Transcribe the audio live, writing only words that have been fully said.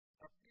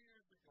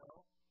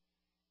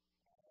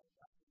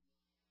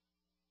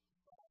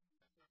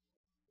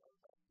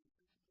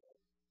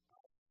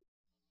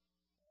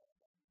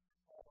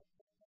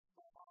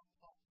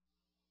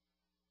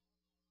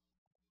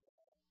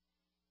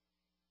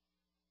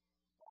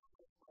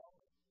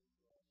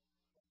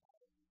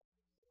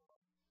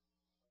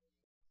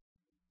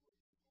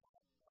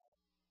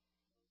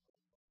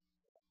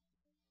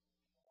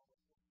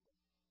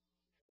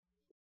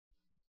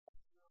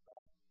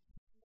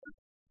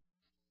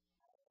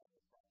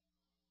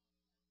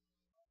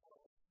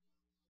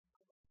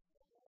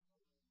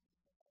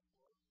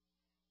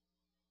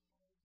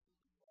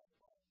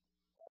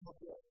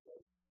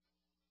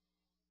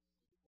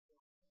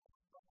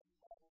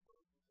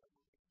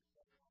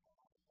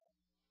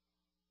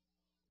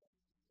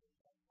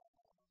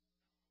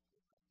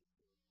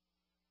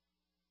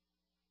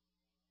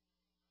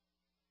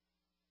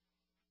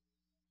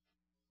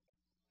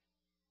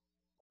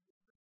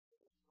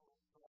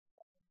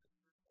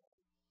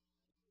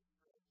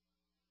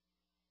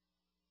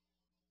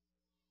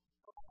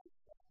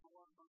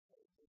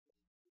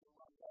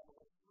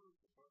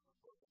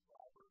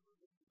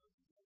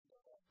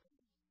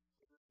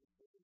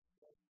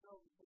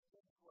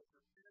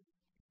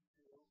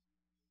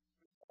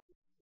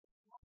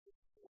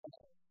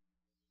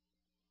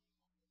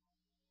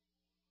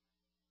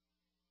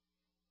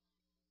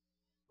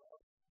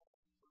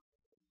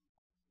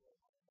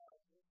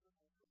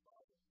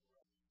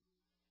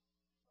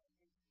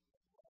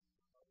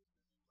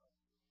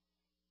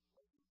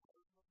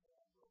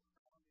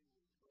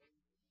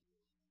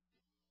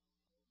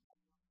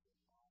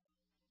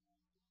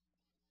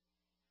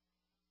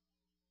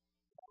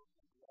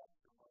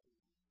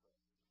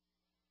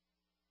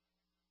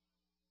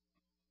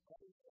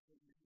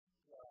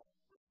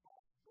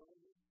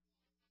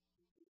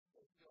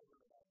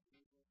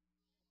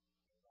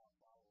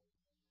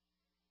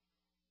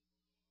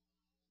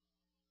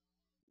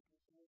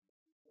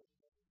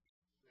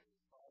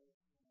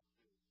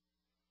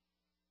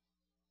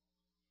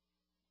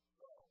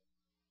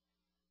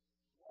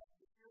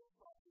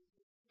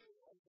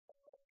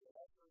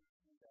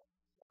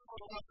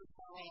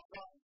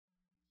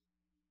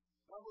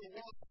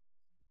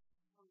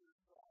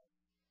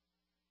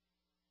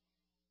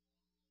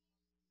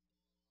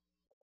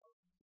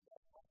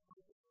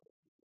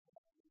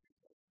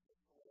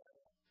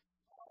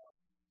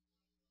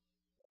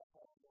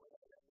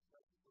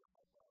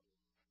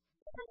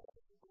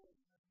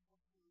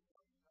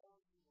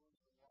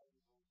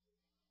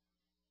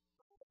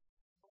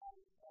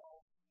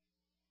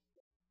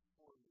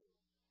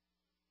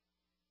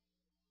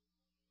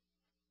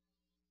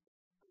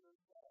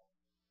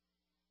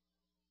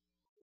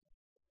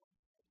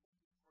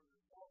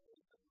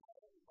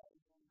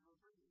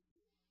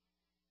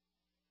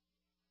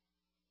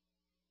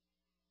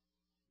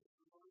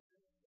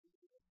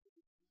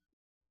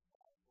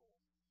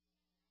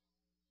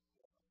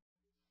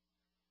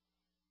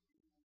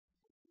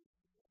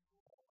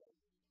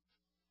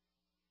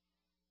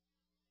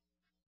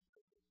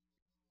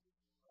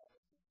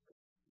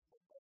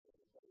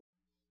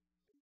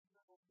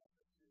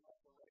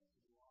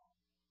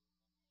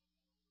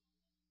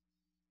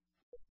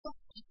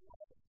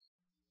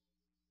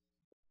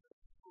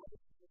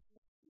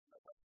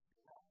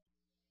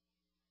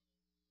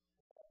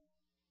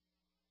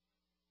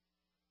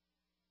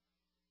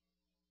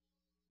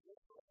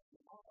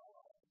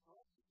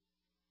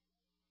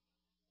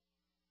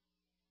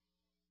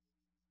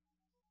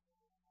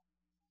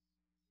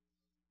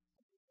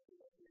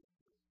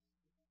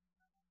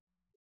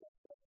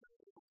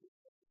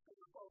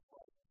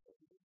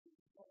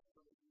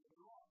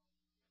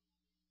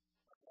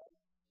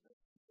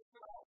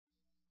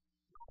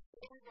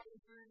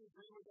Everybody's going to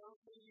agree with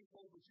everything you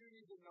say, but you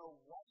need to know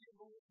what you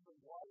believe and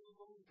why you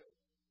believe it.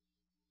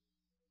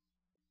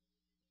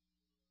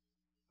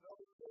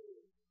 Number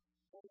two,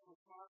 take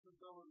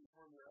responsibility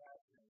for your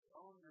actions.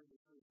 Own your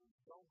decisions.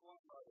 Don't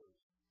blame others.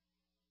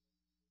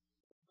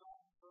 It's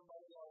not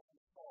somebody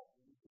else's fault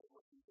when you did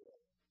what you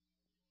did.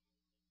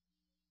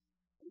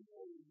 You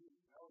know you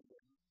didn't know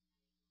them.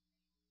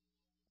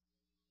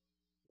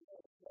 You know,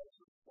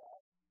 special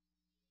stuff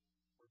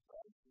or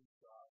special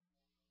stuff.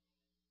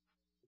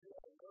 You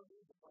have no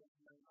need to put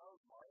your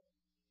nose right.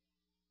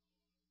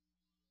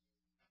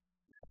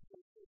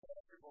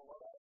 People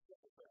what I say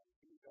that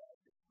you guys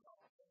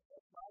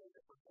that's not a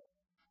different thing.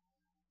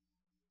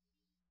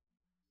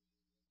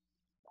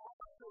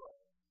 Don't do it.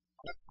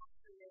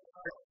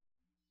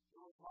 It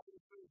was my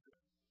decision.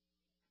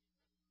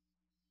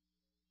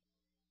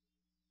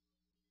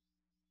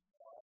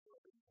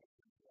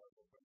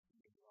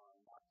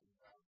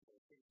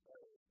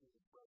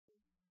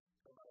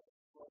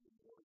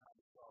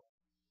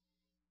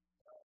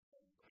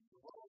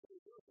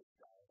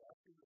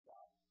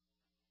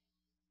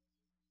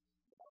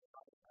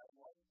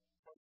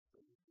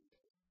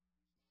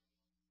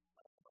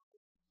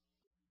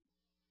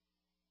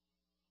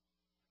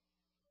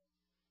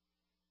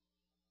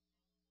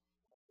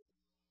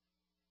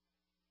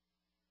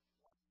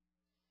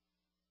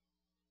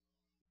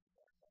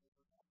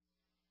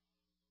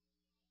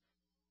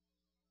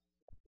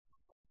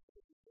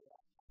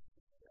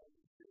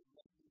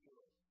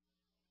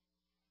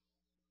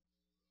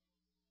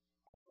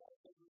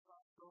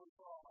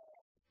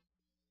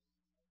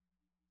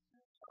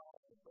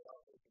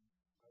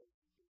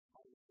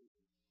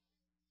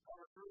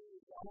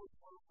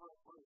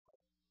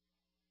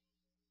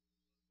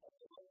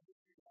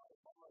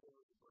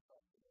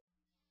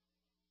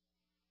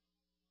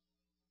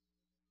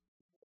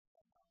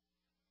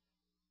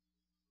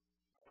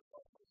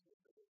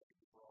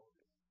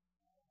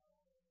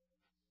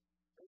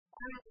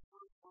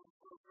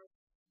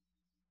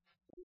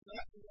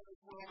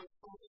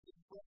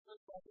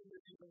 There's nothing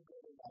that's even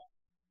good enough.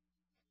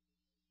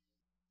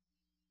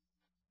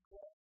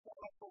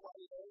 That's the way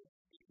it is.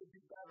 It could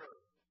be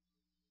better.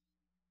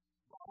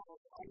 I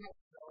have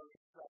no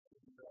expect to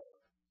be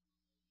better.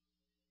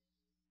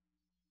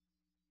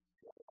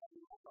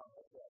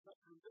 That's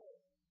pretty good.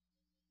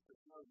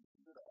 There's no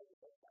good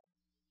idea.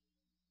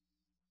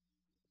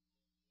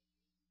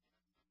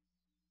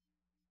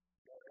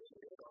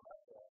 You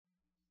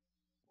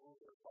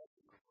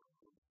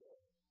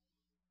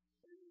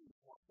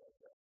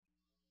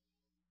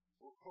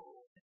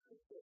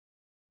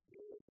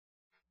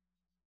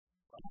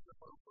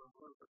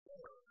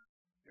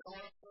know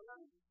what I'm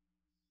saying?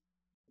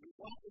 We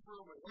want to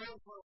prove it. We're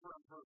supposed to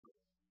improve it.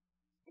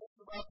 Just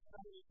about the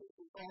time you think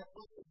it's all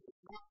perfect,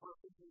 it's not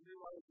perfect, you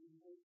realize you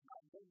need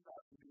not good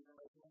enough to be to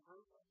make an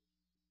improvement.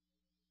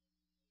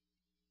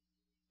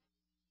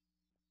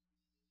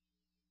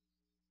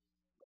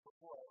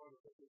 Before I want to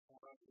put this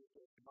one on, just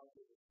to come up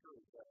with the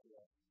truth, that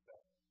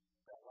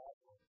last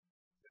one.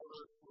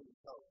 Never fully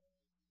know.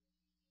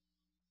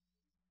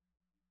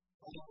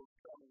 Time will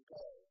come and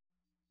go,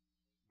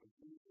 but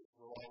Jesus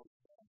will always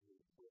come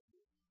with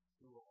you.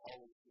 He will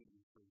always give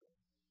you freedom.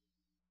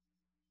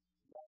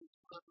 Nothing's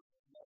perfect,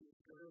 nothing's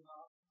good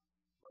enough,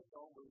 but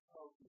don't lose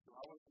hope. You can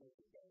always make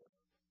it better.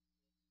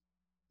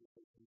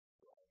 Because He's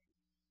right.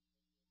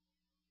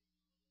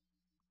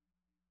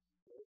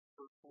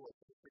 Verse 4,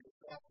 for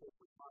yourself, take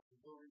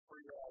responsibility for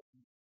your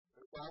actions.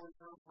 There's always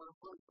room for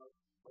improvement,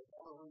 but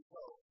never lose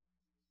hope.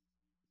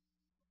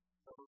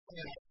 Number 5,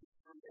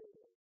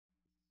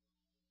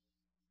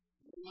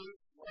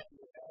 use what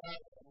you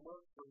have and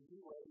look for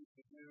new ways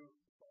to do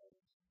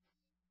things.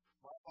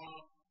 My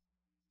mom,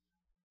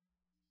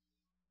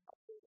 I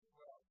think,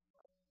 well,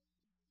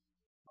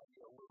 I'll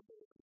get a little bit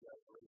of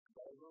exaggeration,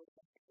 but I really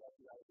think I got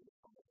the idea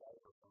from the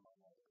diaper from my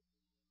mother.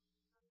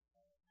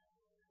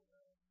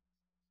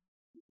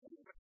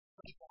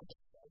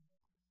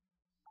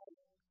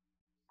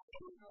 I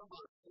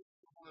remember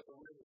one of the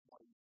latest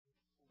ones.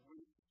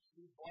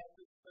 We bought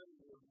this thing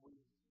and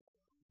we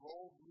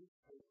rolled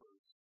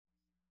newspapers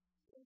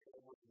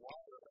with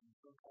water and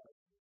some kind of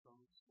some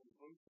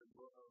lotion,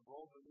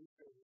 rolled the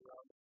newspapers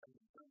around and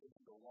turned it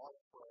into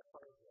water for our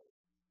fireplace.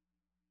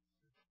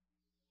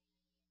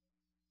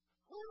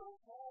 Who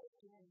was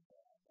doing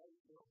that?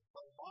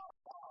 My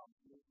mom,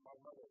 my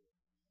mother.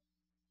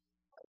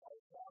 I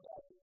found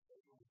out that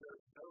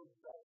there's no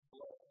such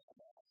blood in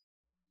us,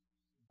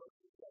 but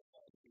there's that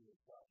energy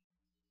inside.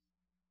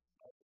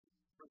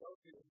 For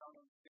those of you who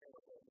don't understand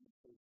what that means,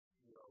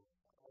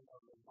 I know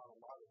there's not a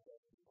lot of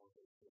deaf people in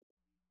this city.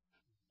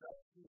 Deaf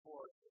people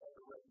have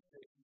a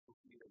reputation for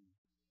being,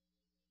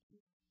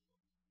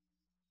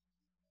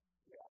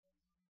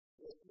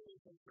 they're really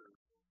thinkers.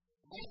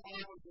 My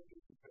mom was a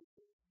good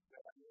thinker.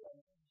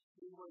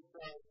 She was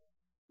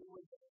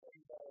the thing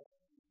that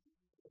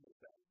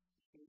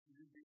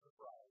you'd be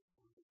surprised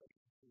with the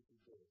things she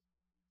could do.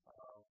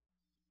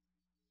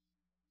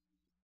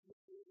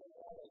 She even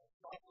had a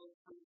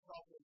chocolate-free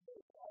chocolate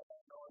cake. I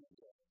have no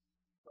idea.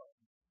 So,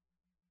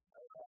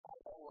 I don't know how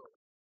that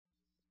works.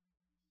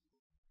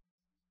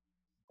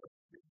 But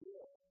she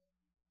did.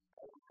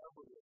 I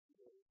remember it.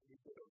 We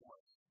did it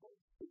once.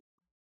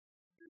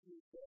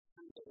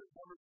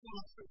 Number 2,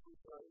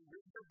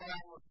 read your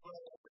Bible and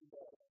pray every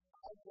day.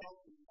 I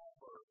don't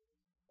remember,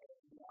 and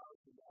to be honest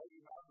with you, I do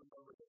not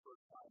remember the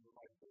first time that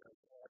my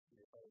parents asked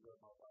me if I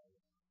read my Bible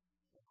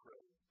and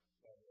prayed.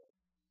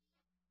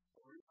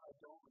 The reason I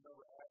don't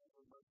remember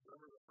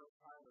the first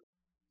time is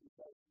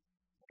because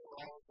they were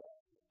always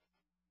asking me.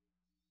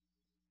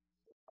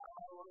 The time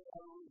I learned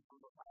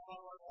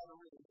how to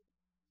read,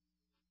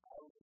 I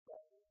was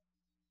expected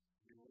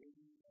to be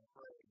reading and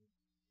praying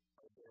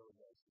on a daily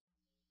basis.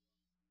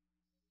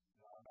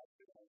 Now, I'm not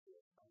saying I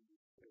did. I'm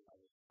just saying I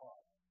was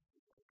taught.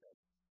 Okay.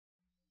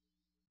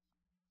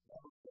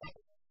 Number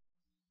 7,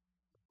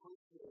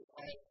 appreciate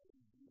all that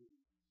you do.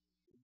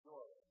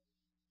 Enjoy it.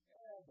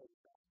 And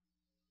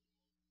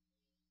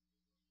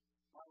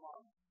my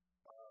mom,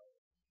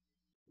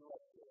 she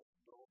liked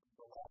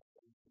the last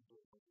thing she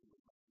did was she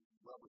would make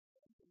rubber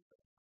stamps and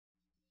things.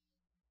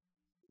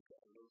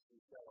 Because those we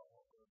sell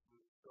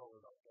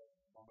it up at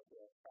Mom and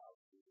Dad's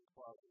house in the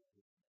closet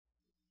with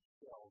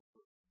shells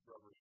with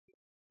rubber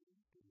stamps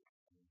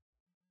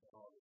and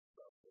all this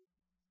stuff that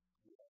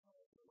we don't know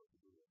what to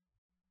do with.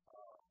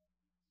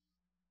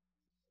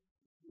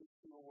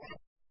 She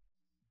liked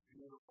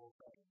beautiful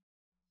things.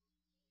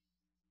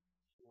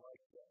 She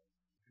liked the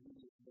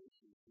beauty of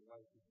nature. She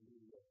liked the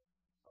beauty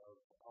of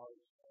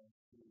art, and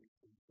she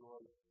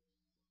enjoyed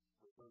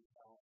with her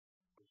talent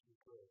what she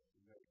could to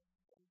make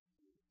things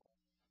beautiful.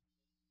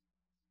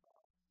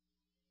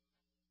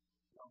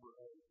 Number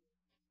 8.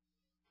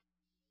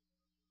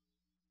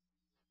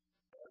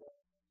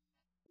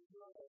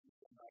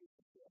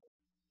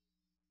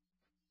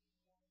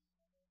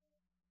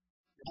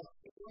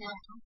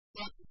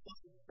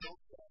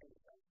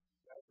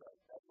 That's right.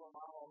 That's what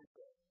Mom always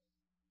said.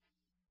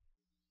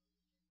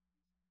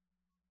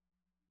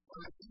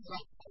 But it's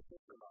not my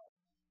sister,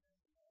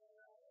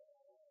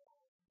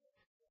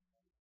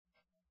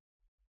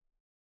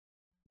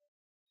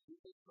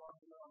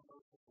 talking about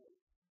mercifully.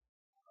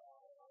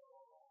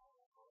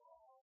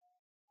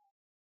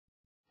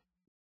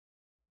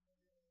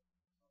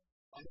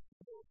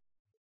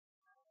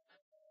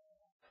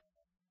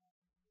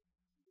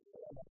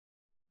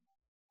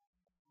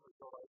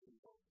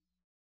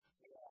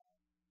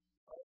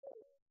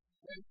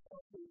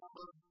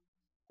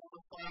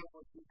 Number 5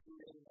 was be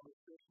created. Number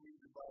 6, read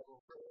the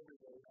Bible for every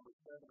day. Number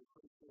 7,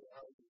 appreciate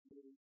how you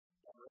do.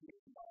 Number 8,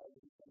 smile,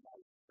 be some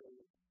nice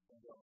faith, and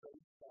don't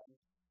face them.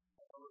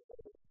 Number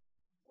 8,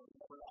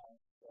 number 9,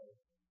 say,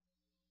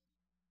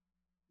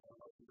 I don't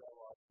know if you got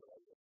lost, but I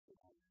guess you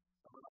know.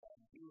 Number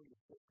 9, doing the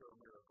sister of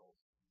miracles.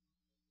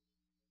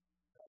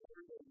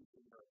 Every day you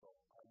see miracles.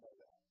 I know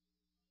that.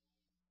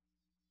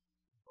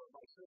 But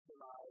my sister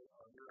and I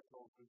are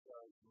miracles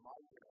because my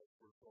parents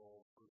were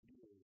told for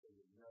years they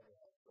would never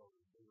have children.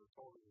 They were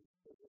told it was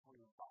physically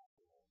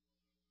impossible.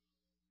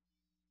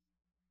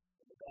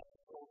 And the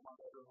doctor told my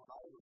mother when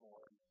I was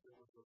born, it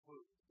was a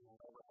fluke. It will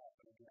never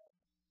happen again.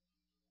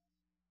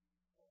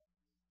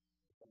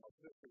 And my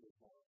sister was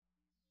born.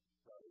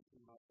 About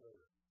 18 months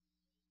later.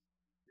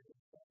 She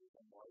didn't say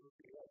anything more. It was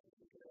the end.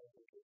 She could have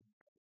it.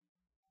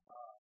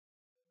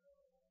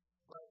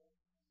 But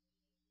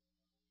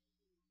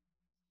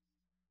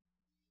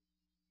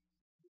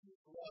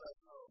let us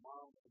know,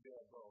 Mom and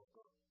Dad both,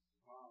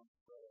 Mom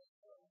said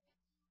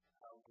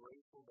how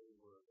grateful they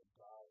were that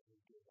God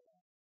had given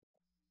us.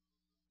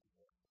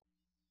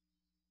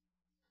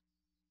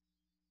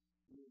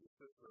 You the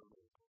sister of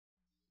miracles.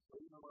 So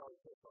even when I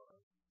was sick on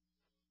her,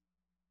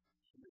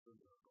 she is a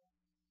miracle.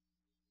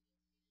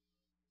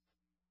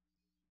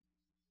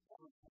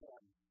 Number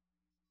 10,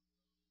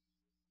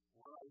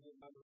 what I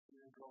didn't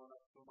understand growing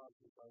up so much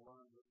as I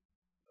learned it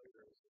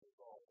later as an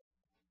adult.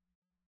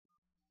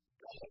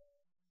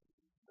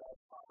 God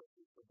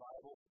promises, the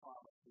Bible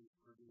promises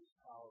produce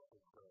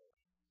powerful prayers.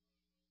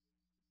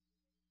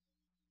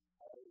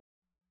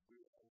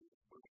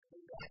 When I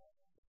came back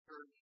to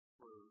church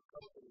for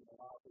COVID in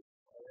my office,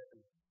 I had to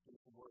do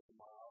some work in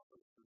my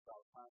office. It was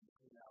about time to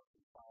clean out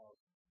some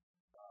files.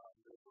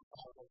 There's some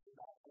files I did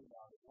not clean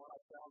out. And when I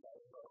found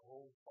out about a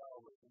whole file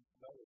with some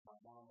letters my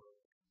mom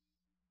wrote,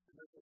 and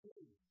there's a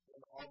theme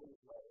in all these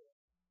letters.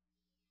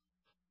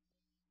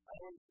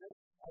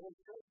 I was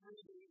just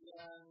reading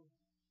in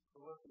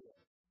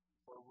Philippians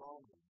or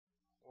Romans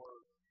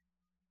or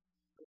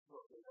this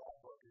book or that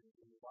book in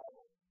the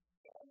Bible.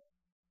 And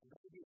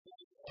maybe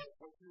think of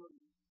what you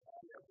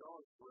are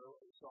going through.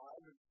 And so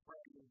I've been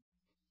praying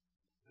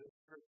this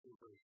scripture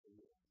verse for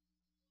you.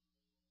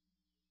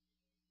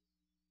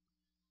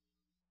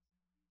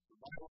 The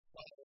Bible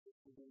promises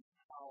to be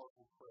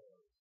powerful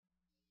prayers.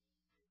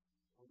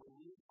 When we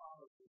read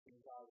promises in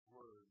God's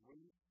Word, we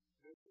need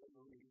to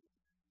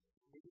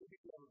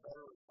have a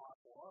better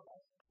response. Oh,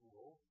 that's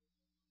cool.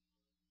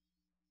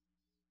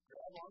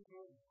 Grab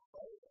onto it and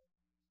pray it.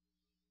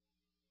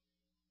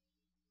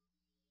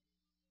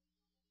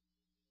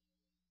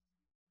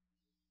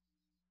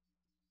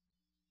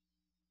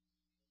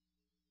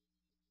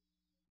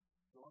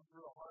 Going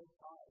through a hard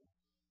time.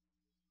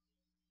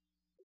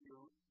 If you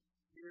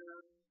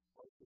hear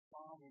like the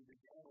song we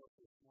began with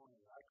this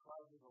morning, I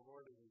cried to the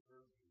Lord and He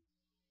heard me.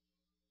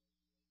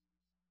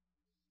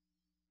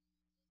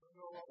 Don't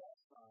know all that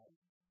time.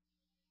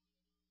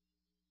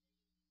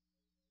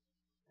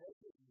 Take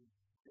it and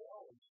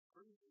yell and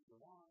scream if you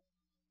want.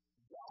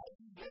 God,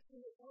 you listen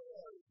to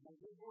prayers. When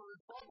you were in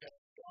trouble,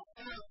 God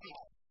heard me.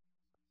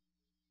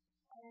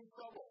 I'm in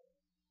trouble.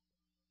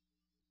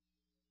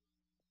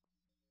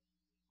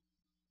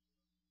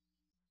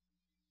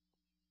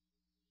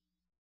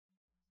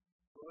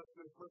 So let's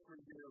do a quick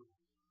review.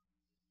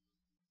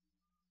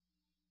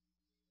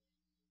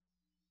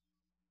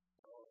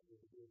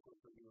 Let's do a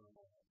quick review on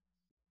that.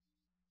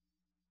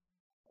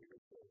 Like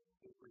I said,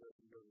 history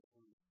doesn't go to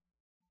sleep.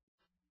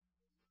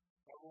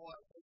 Number 1,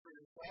 think for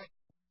yourself.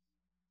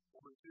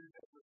 Number 2,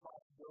 take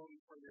responsibility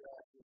for your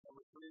actions.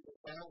 Number 3, the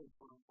value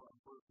from one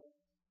person.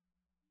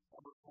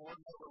 Number 4,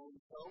 never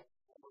lose hope.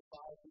 Number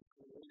 5, be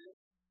creative.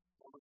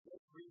 Number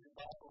 6, read the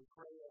Bible and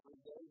pray every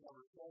day.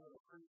 Number 7,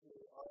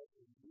 appreciate art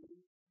and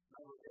beauty.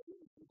 Number 8,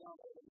 if you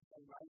don't have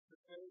anything nice to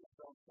say,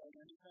 don't say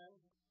anything.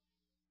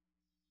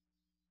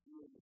 You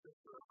and your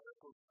sister of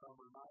miracles.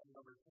 Number 9,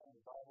 number 10,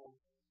 the Bible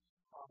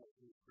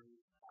promises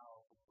produce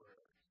powerful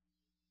prayers.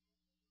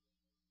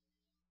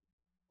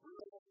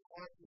 Really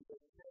important to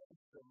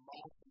take the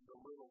mouth of the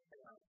little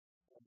parent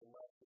and the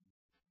lesson.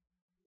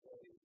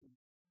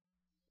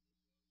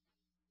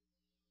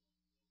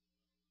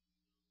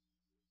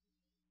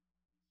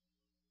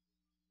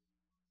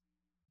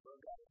 But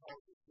God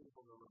calls His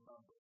people to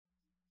remember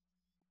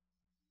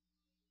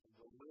and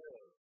to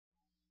live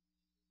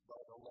by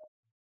the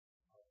lesson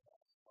of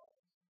past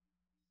lives.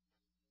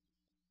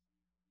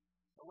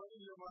 And whether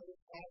you might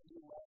have taught you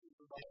lessons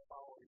about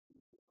following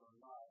Jesus or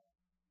not,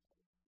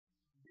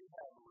 you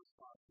have a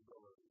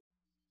responsibility,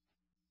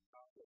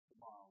 not just to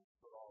moms,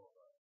 but all of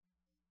us,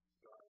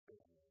 to our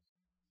families.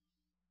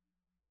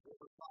 We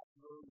have a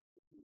responsibility to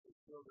teach our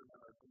children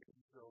and our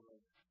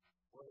grandchildren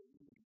what it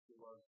means to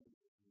love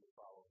Jesus and to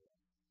follow Him.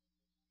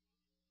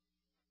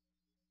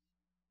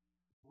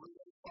 we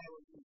don't follow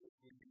Jesus,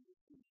 we need to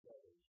teach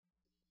others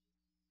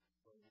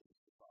what it is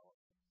to follow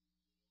him.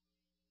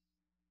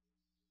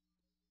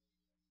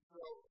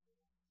 So,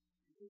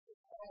 this is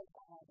all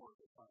the homework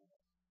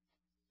assignment.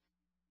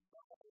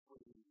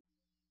 When we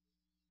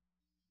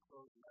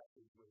close the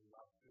message with the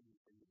opportunity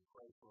for you to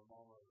pray for a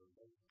moment or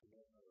make a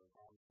commitment or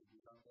promise to do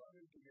something, I'm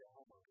going to give you a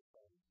homework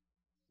assignment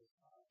this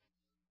time.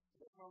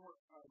 This homework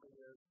assignment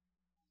is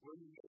when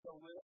you make a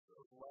list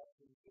of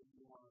lessons that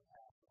you want to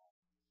pass on.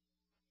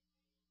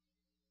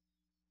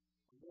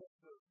 A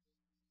list of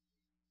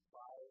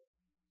 5,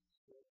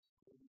 6,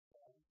 maybe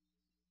 10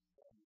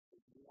 things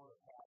that you want to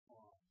pass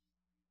on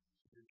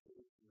to your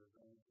kids and your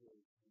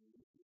grandkids and your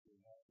nieces and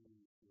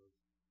nephews, your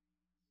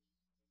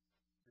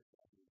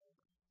family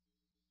members.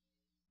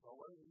 Well,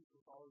 what is it to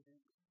follow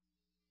Jesus?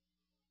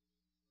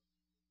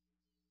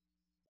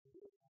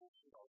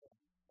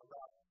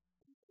 About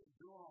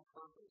doing on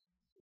purpose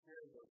to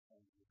share those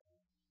things with them.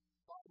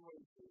 Find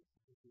ways to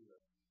do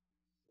it.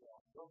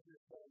 Don't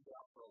just set it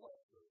out for a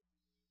lecture.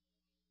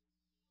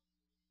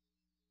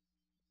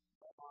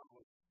 My mom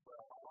would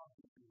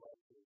do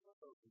lectures. My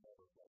folks would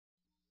never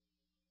lecture.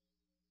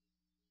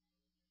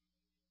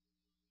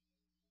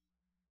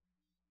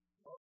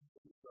 Most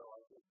people so I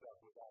picked up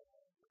without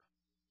lecture.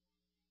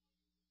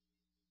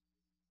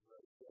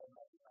 But I'm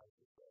not trying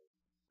to say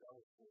that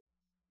was the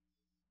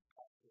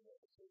constant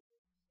decision.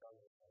 That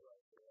was my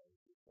right there. I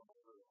was just going to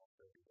hurt on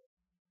Thursday.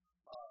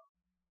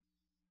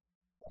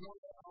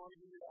 I want to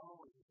give you that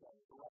homework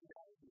assignment. So write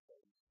down a few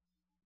things.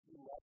 You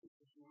like it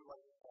because you would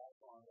like to pass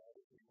on to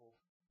other people.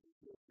 You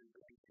feel free to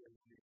grandkids,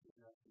 nieces,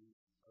 nephews,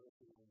 other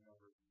people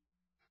members.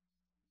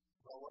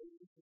 But what you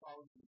need to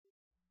follow Jesus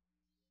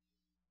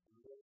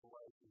and live the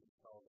life that He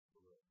tells us to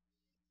live.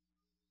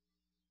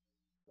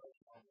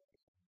 That's homework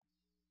assignment.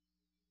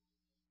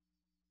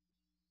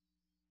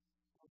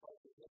 I'd like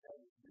to take out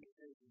your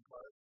briefcase and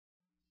cards.